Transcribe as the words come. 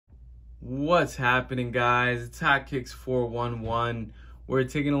What's happening, guys? It's Hotkicks 411. We're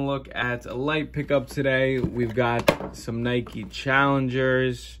taking a look at a light pickup today. We've got some Nike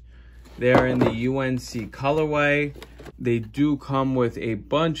Challengers. They're in the UNC colorway. They do come with a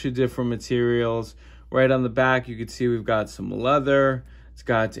bunch of different materials. Right on the back, you can see we've got some leather. It's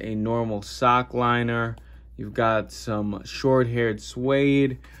got a normal sock liner. You've got some short-haired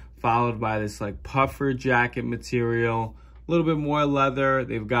suede, followed by this like puffer jacket material. A little bit more leather.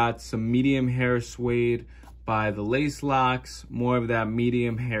 They've got some medium hair suede by the lace locks, more of that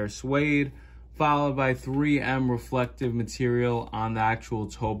medium hair suede, followed by 3M reflective material on the actual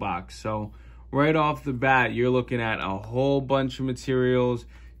toe box. So right off the bat, you're looking at a whole bunch of materials.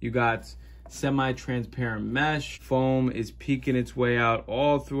 You got semi-transparent mesh. Foam is peeking its way out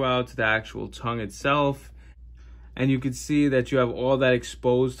all throughout to the actual tongue itself. And you can see that you have all that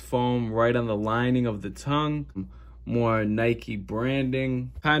exposed foam right on the lining of the tongue. More Nike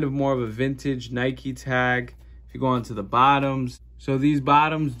branding, kind of more of a vintage Nike tag. If you go onto the bottoms, so these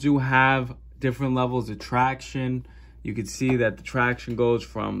bottoms do have different levels of traction. You can see that the traction goes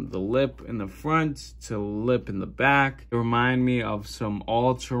from the lip in the front to lip in the back. They remind me of some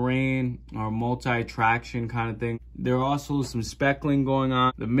all-terrain or multi-traction kind of thing. There are also some speckling going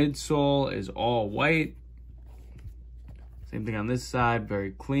on. The midsole is all white. Same thing on this side,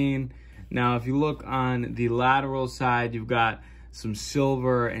 very clean. Now, if you look on the lateral side, you've got some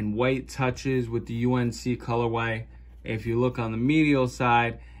silver and white touches with the UNC colorway. If you look on the medial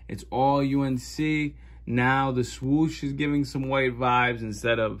side, it's all UNC. Now the swoosh is giving some white vibes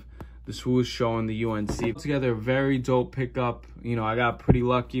instead of the swoosh showing the UNC. Together, very dope pickup. You know, I got pretty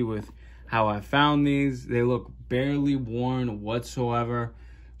lucky with how I found these. They look barely worn whatsoever.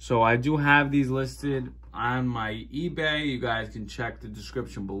 So I do have these listed on my eBay. You guys can check the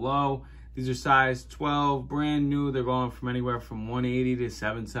description below. These are size 12, brand new. They're going from anywhere from $180 to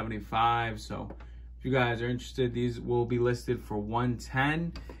 $775. So if you guys are interested, these will be listed for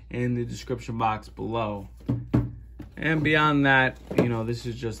 $110 in the description box below. And beyond that, you know, this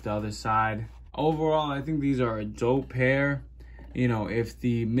is just the other side. Overall, I think these are a dope pair. You know, if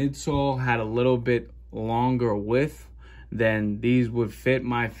the midsole had a little bit longer width, then these would fit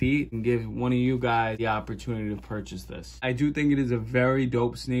my feet and give one of you guys the opportunity to purchase this. I do think it is a very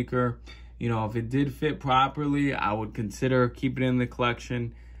dope sneaker. You know, if it did fit properly, I would consider keeping it in the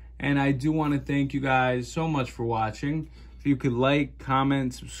collection. And I do want to thank you guys so much for watching. If you could like,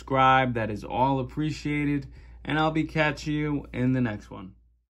 comment, subscribe, that is all appreciated. And I'll be catching you in the next one.